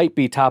that might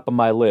be top of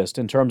my list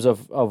in terms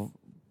of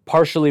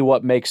partially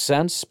what makes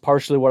sense,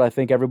 partially what I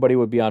think everybody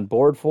would be on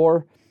board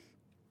for,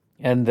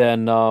 and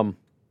then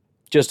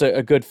just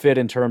a good fit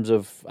in terms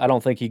of I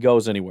don't think he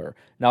goes anywhere.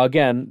 Now,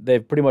 again,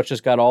 they've pretty much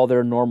just got all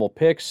their normal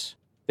picks.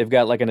 They've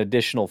got like an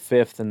additional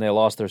 5th, and they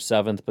lost their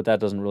 7th, but that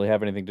doesn't really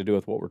have anything to do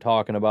with what we're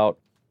talking about.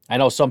 I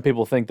know some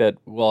people think that,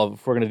 well,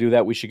 if we're going to do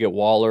that, we should get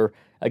Waller.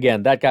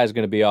 Again, that guy's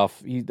going to be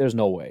off. There's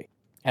no way.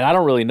 And I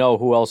don't really know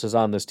who else is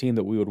on this team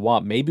that we would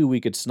want. Maybe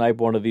we could snipe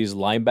one of these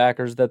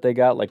linebackers that they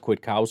got, like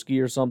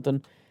Kwiatkowski or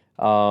something.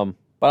 But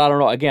I don't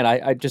know. Again,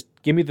 I just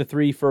give me the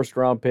 3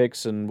 first-round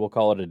picks, and we'll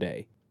call it a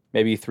day.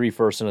 Maybe 3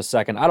 firsts and a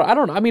second. I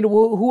don't know. I mean,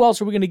 who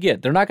else are we going to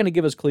get? They're not going to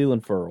give us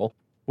Cleveland Ferrell.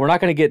 We're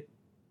not going to get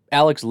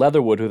Alex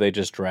Leatherwood, who they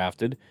just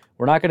drafted.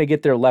 We're not going to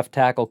get their left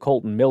tackle,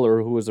 Colton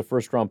Miller, who was a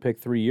first-round pick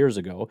 3 years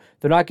ago.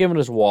 They're not giving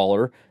us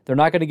Waller. They're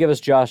not going to give us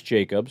Josh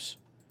Jacobs.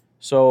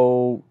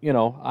 So,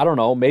 I don't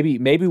know.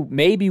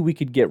 Maybe we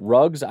could get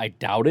Ruggs. I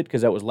doubt it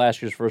because that was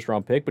last year's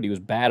first-round pick, but he was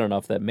bad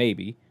enough that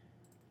maybe.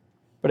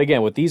 But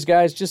again, with these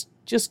guys, just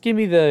give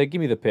me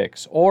the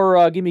picks.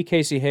 Or give me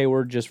Casey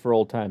Hayward just for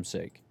old time's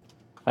sake.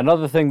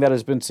 Another thing that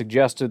has been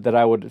suggested that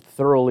I would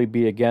thoroughly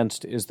be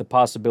against is the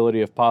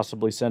possibility of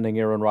possibly sending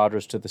Aaron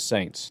Rodgers to the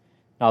Saints.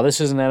 Now, this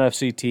is an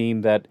NFC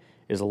team that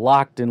is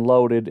locked and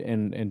loaded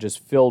and just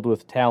filled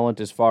with talent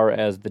as far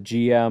as the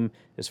GM,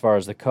 as far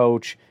as the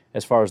coach,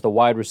 as far as the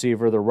wide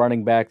receiver, the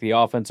running back, the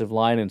offensive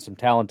line, and some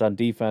talent on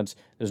defense.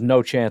 There's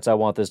no chance I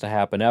want this to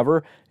happen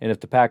ever. And if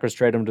the Packers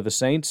trade him to the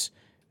Saints,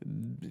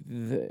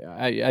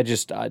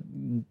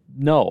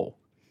 no.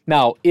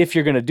 Now, if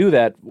you're going to do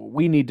that,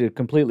 we need to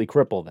completely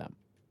cripple them.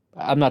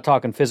 I'm not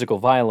talking physical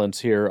violence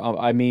here.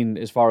 I mean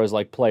as far as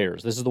like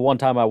players. This is the one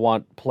time I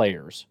want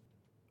players.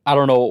 I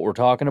don't know what we're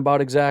talking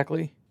about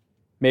exactly.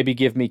 Maybe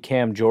give me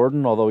Cam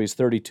Jordan, although he's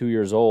 32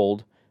 years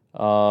old.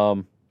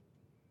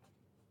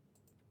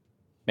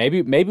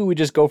 Maybe we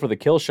just go for the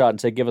kill shot and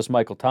say give us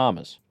Michael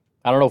Thomas.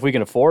 I don't know if we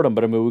can afford him,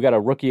 but I mean we got a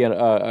rookie and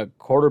a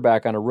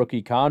quarterback on a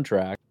rookie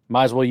contract.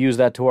 Might as well use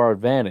that to our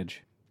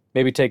advantage.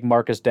 Maybe take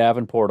Marcus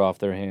Davenport off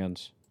their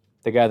hands.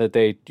 The guy that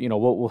they,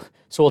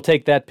 so we'll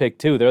take that pick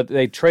too.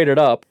 They traded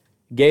up,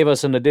 gave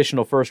us an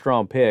additional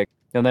first-round pick,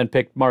 and then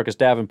picked Marcus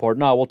Davenport.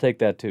 No, we'll take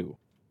that too.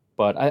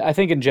 But I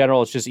think in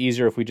general it's just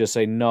easier if we just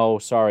say no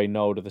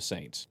to the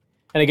Saints.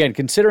 And again,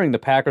 considering the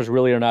Packers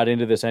really are not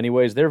into this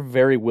anyways, they're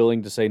very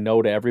willing to say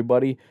no to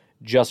everybody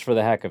just for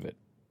the heck of it.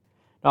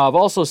 Now, I've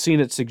also seen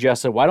it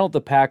suggested, why don't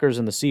the Packers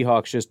and the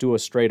Seahawks just do a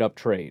straight-up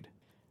trade?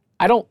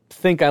 I don't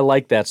think I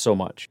like that so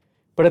much.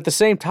 But at the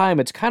same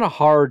time, it's kind of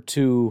hard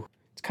to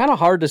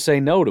say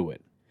no to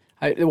it.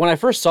 When I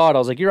first saw it, I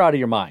was like, you're out of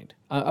your mind.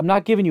 I'm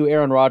not giving you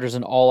Aaron Rodgers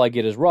and all I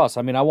get is Russ.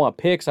 I mean, I want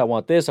picks, I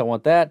want this, I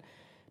want that.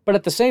 But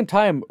at the same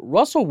time,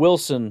 Russell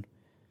Wilson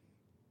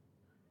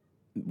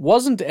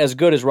wasn't as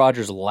good as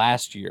Rodgers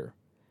last year.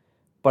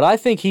 But I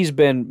think he's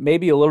been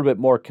maybe a little bit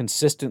more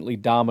consistently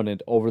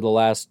dominant over the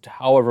last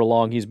however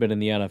long he's been in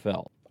the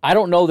NFL. I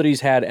don't know that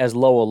he's had as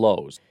low a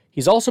lows.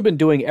 He's also been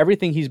doing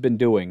everything he's been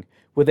doing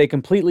with a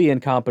completely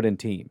incompetent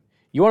team.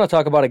 You want to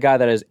talk about a guy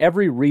that has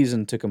every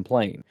reason to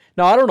complain.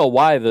 Now, I don't know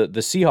why the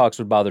Seahawks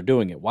would bother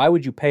doing it. Why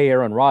would you pay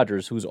Aaron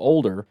Rodgers, who's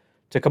older,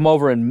 to come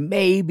over and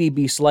maybe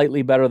be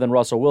slightly better than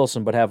Russell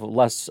Wilson but have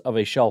less of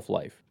a shelf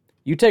life?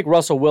 You take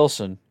Russell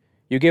Wilson,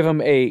 you give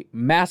him a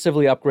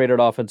massively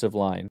upgraded offensive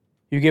line,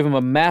 you give him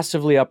a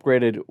massively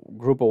upgraded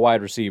group of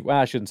wide receivers. Well,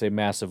 I shouldn't say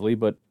massively,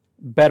 but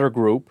better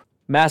group,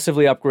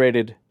 massively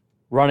upgraded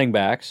running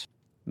backs,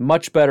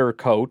 much better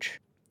coach,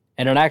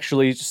 and an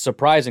actually,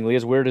 surprisingly,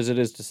 as weird as it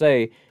is to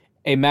say,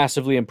 a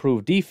massively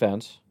improved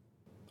defense.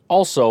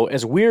 Also,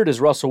 as weird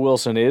as Russell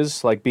Wilson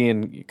is, like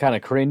being kind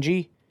of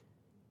cringy,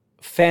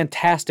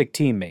 fantastic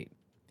teammate.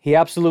 He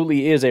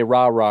absolutely is a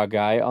rah-rah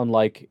guy,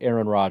 unlike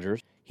Aaron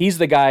Rodgers. He's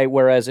the guy,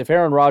 whereas if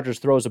Aaron Rodgers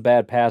throws a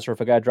bad pass or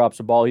if a guy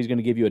drops a ball, he's going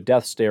to give you a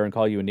death stare and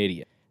call you an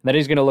idiot. And then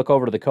he's going to look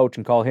over to the coach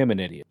and call him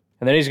an idiot.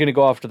 And then he's going to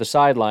go off to the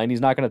sideline.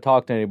 He's not going to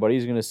talk to anybody.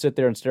 He's going to sit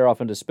there and stare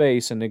off into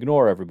space and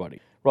ignore everybody.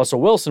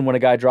 Russell Wilson, when a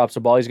guy drops a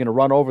ball, he's going to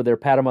run over there,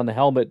 pat him on the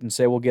helmet, and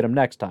say, we'll get him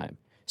next time.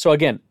 So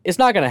again, it's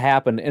not going to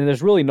happen, and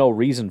there's really no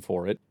reason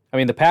for it. I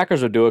mean, the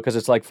Packers would do it because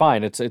it's like,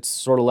 fine, it's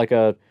sort of like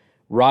a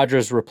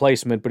Rodgers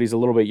replacement, but he's a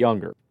little bit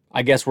younger.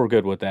 I guess we're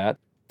good with that.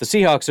 The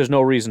Seahawks, there's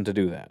no reason to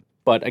do that.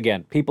 But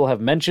again, people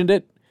have mentioned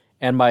it,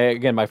 and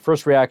my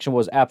first reaction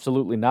was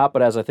absolutely not,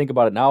 but as I think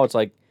about it now, it's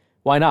like,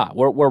 why not?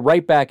 We're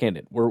right back in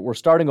it. We're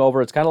starting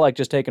over. It's kind of like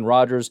just taking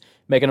Rodgers,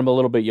 making him a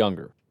little bit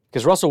younger.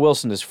 Because Russell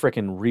Wilson is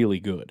freaking really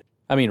good.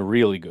 I mean,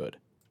 really good.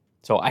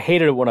 So I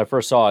hated it when I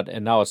first saw it,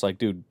 and now it's like,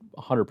 dude,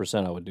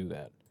 100% I would do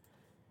that.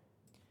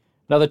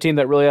 Another team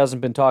that really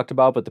hasn't been talked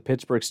about, but the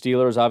Pittsburgh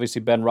Steelers.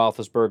 Obviously, Ben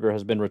Roethlisberger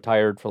has been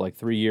retired for like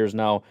 3 years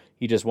now.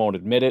 He just won't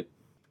admit it.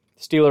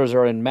 Steelers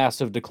are in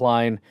massive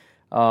decline,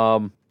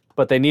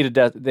 but they need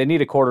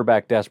a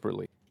quarterback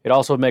desperately. It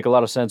also would make a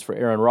lot of sense for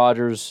Aaron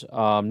Rodgers.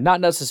 Not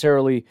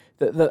necessarily.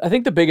 I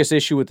think the biggest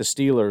issue with the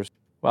Steelers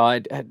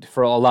Well,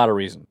 for a lot of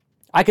reasons.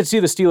 I could see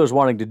the Steelers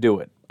wanting to do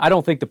it. I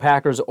don't think the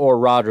Packers or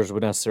Rodgers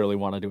would necessarily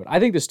want to do it. I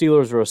think the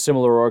Steelers are a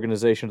similar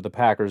organization to the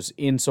Packers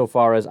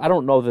insofar as I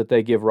don't know that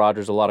they give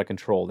Rodgers a lot of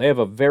control. They have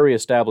a very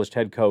established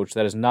head coach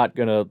that is not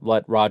going to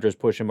let Rodgers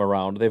push him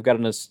around. They've got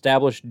an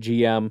established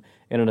GM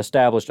and an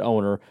established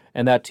owner,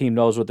 and that team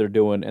knows what they're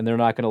doing, and they're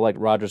not going to let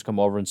Rodgers come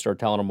over and start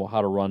telling them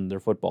how to run their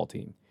football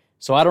team.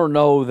 So I don't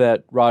know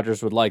that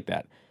Rodgers would like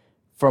that.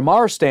 From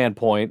our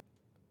standpoint,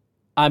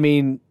 I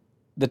mean,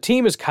 the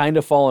team is kind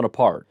of falling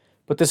apart.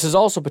 But this is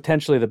also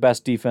potentially the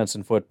best defense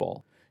in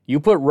football. You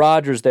put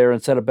Rodgers there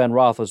instead of Ben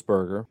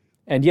Roethlisberger,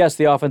 and yes,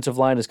 the offensive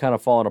line is kind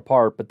of falling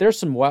apart, but there's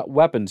some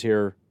weapons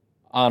here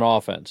on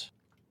offense,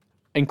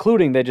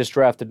 including they just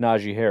drafted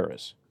Najee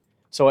Harris.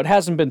 So it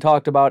hasn't been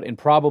talked about, and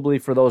probably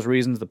for those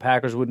reasons, the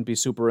Packers wouldn't be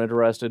super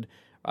interested.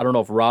 I don't know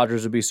if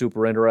Rodgers would be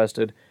super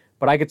interested,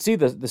 but I could see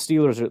the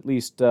Steelers at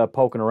least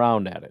poking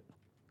around at it.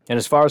 And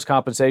as far as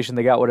compensation,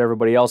 they got what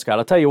everybody else got.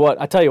 I'll tell you what,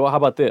 how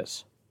about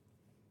this?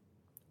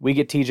 We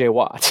get TJ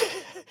Watt.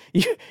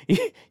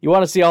 You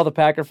want to see all the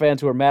Packer fans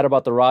who are mad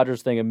about the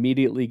Rodgers thing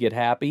immediately get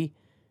happy?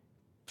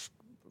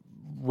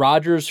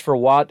 Rodgers for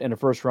Watt and a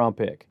first-round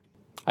pick.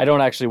 I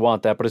don't actually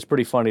want that, but it's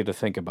pretty funny to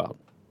think about.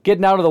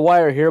 Getting out of the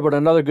wire here, but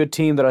another good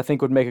team that I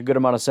think would make a good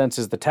amount of sense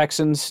is the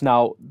Texans.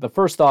 Now, the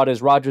first thought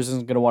is Rodgers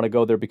isn't going to want to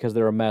go there because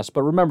they're a mess.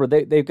 But remember,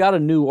 they've got a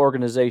new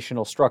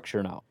organizational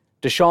structure now.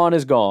 Deshaun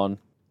is gone.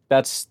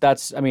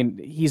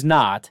 He's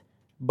not,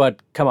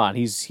 but come on,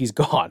 he's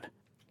gone.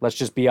 Let's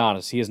just be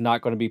honest. He is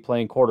not going to be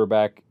playing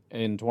quarterback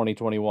in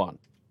 2021.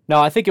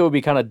 Now, I think it would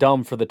be kind of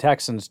dumb for the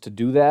Texans to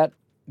do that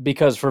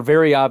because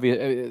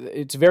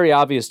it's very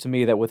obvious to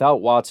me that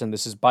without Watson,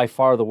 this is by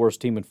far the worst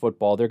team in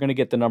football. They're going to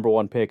get the number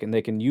one pick, and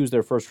they can use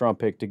their first-round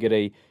pick to get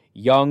a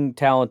young,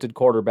 talented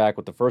quarterback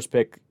with the first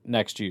pick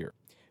next year.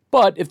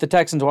 But if the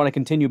Texans want to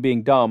continue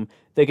being dumb,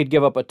 they could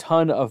give up a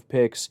ton of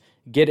picks,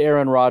 get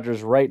Aaron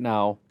Rodgers right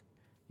now.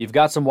 You've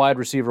got some wide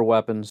receiver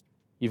weapons.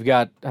 You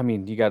got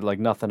like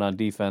nothing on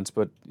defense,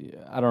 but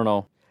I don't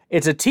know.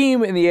 It's a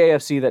team in the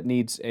AFC that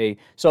needs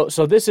so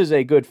this is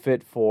a good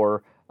fit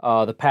for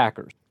the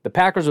Packers. The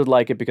Packers would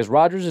like it because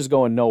Rodgers is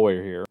going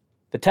nowhere here.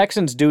 The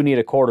Texans do need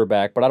a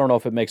quarterback, but I don't know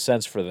if it makes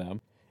sense for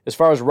them. As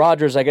far as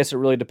Rodgers, I guess it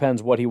really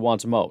depends what he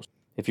wants most.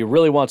 If he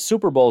really wants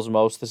Super Bowls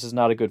most, this is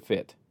not a good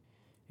fit.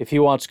 If he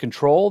wants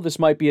control, this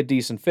might be a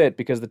decent fit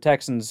because the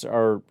Texans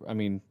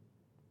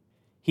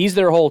he's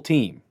their whole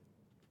team.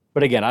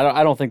 But again,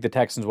 I don't think the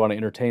Texans want to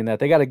entertain that.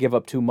 They got to give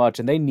up too much,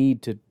 and they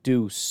need to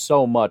do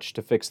so much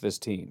to fix this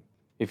team.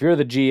 If you're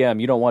the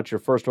GM, you don't want your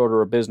first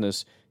order of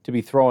business to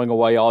be throwing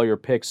away all your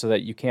picks so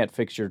that you can't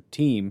fix your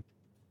team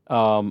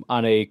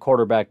on a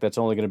quarterback that's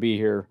only going to be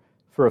here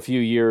for a few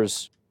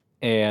years.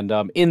 And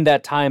in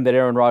that time that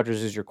Aaron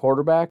Rodgers is your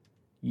quarterback,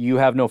 you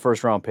have no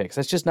first-round picks.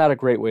 That's just not a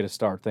great way to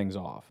start things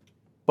off.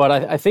 But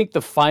I think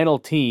the final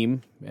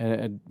team,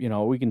 and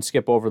we can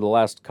skip over the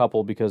last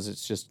couple because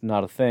it's just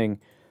not a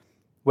thing,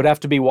 would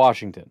have to be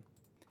Washington.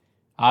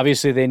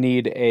 Obviously, they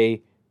need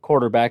a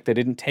quarterback. They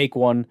didn't take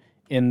one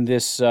in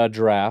this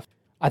draft.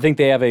 I think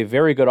they have a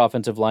very good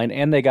offensive line,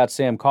 and they got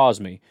Sam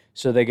Cosmi.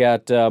 So they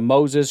got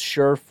Moses,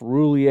 Scherf,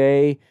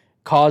 Roulier,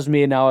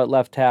 Cosmi now at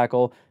left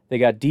tackle. They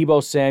got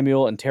Deebo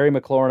Samuel and Terry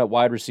McLaurin at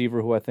wide receiver,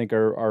 who I think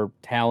are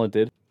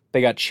talented.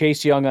 They got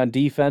Chase Young on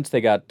defense. They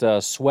got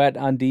Sweat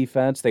on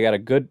defense. They got a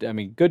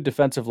good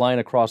defensive line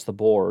across the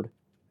board.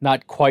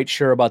 Not quite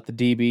sure about the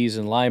DBs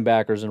and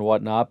linebackers and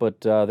whatnot,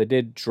 but they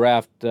did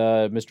draft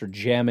Mr.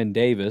 Jamin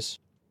Davis.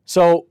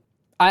 So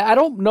I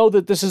don't know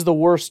that this is the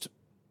worst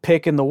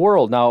pick in the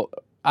world. Now,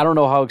 I don't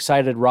know how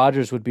excited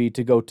Rodgers would be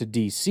to go to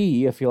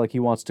D.C. I feel like he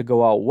wants to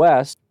go out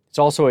west. It's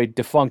also a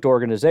defunct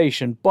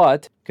organization,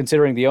 but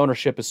considering the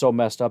ownership is so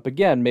messed up,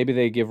 again, maybe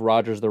they give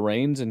Rodgers the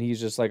reins and he's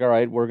just like, all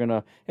right, we're going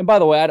to... And by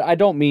the way, I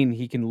don't mean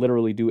he can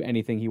literally do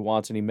anything he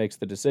wants and he makes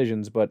the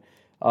decisions, but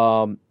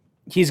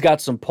he's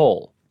got some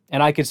pull.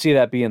 And I could see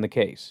that being the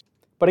case.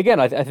 But again,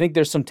 I think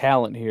there's some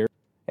talent here.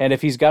 And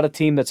if he's got a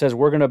team that says,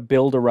 we're going to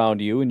build around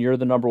you and you're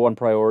the number one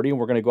priority and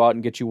we're going to go out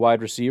and get you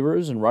wide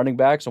receivers and running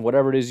backs and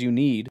whatever it is you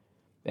need,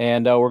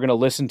 and we're going to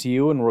listen to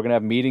you and we're going to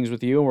have meetings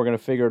with you and we're going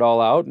to figure it all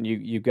out, and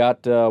you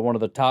got one of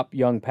the top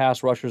young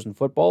pass rushers in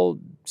football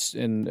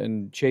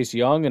and Chase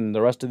Young and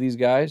the rest of these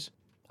guys,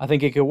 I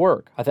think it could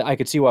work. I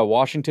could see why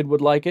Washington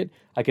would like it.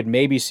 I could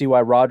maybe see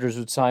why Rodgers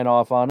would sign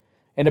off on it.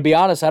 And to be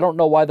honest, I don't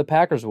know why the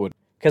Packers would.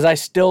 Because I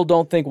still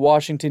don't think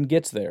Washington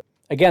gets there.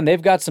 Again,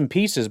 they've got some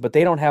pieces, but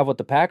they don't have what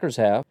the Packers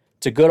have.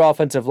 It's a good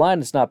offensive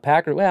line. It's not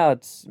Packers. Well,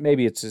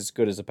 maybe it's as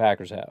good as the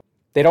Packers have.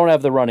 They don't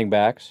have the running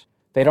backs.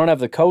 They don't have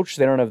the coach.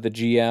 They don't have the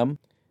GM.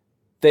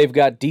 They've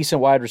got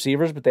decent wide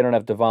receivers, but they don't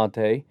have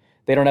Devontae.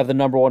 They don't have the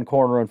number one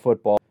corner in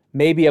football.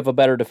 Maybe have a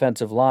better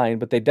defensive line,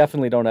 but they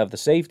definitely don't have the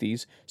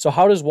safeties. So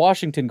how does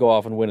Washington go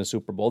off and win a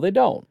Super Bowl? They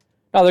don't.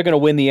 Now, they're going to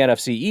win the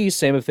NFC East,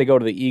 same if they go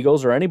to the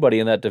Eagles or anybody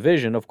in that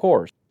division, of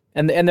course.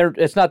 And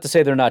it's not to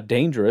say they're not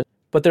dangerous,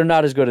 but they're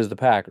not as good as the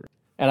Packers.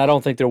 And I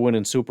don't think they're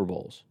winning Super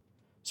Bowls.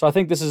 So I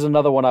think this is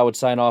another one I would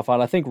sign off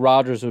on. I think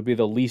Rodgers would be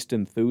the least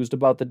enthused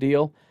about the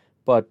deal,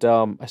 but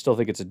I still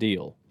think it's a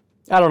deal.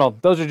 I don't know.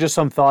 Those are just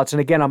some thoughts. And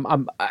again,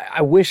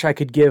 I wish I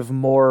could give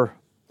more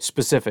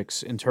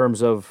specifics in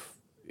terms of,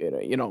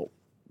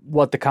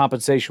 what the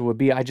compensation would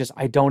be. I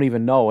don't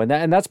even know. And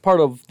that's part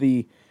of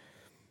the,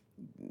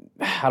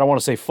 I don't want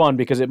to say fun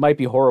because it might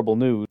be horrible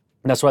news.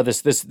 And that's why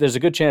there's a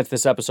good chance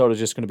this episode is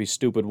just going to be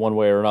stupid one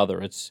way or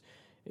another. It's,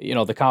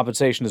 the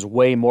compensation is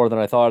way more than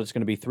I thought. It's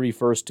going to be 3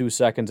 firsts, 2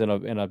 seconds, and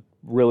a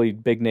really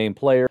big name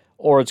player,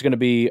 or it's going to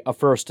be a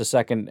first, a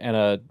second, and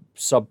a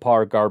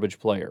subpar garbage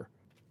player.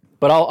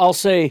 But I'll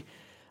say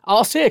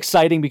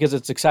exciting because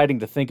it's exciting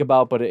to think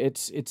about. But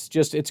it's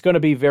going to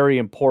be very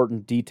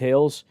important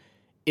details.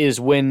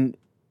 Is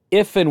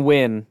if and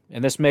when,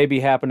 and this may be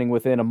happening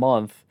within a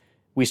month,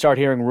 we start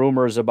hearing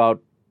rumors about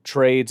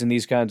trades and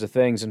these kinds of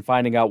things, and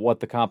finding out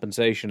what the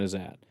compensation is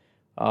at.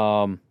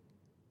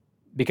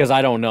 Because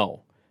I don't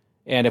know.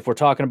 And if we're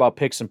talking about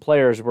picks and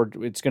players,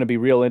 it's going to be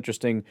real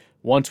interesting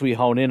once we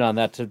hone in on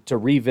that to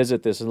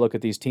revisit this and look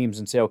at these teams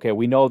and say, okay,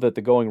 we know that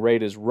the going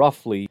rate is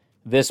roughly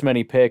this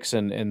many picks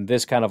and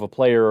this kind of a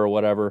player or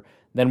whatever.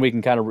 Then we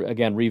can kind of,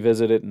 again,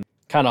 revisit it and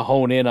kind of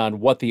hone in on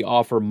what the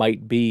offer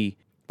might be.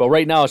 But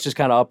right now, it's just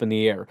kind of up in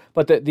the air.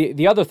 But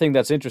the other thing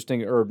that's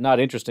interesting, or not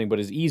interesting, but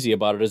is easy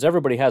about it, is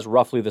everybody has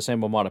roughly the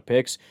same amount of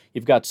picks.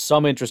 You've got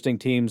some interesting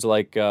teams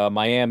like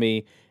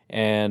Miami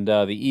and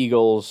the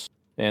Eagles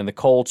and the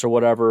Colts or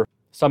whatever.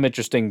 Some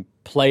interesting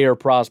player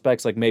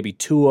prospects like maybe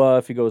Tua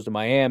if he goes to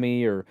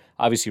Miami, or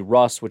obviously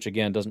Russ, which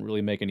again doesn't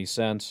really make any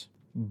sense.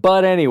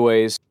 But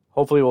anyways,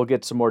 hopefully we'll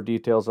get some more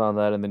details on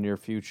that in the near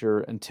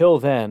future. Until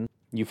then,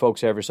 you folks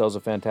have yourselves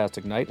a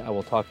fantastic night. I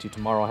will talk to you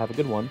tomorrow. Have a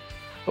good one.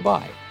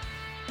 Bye-bye.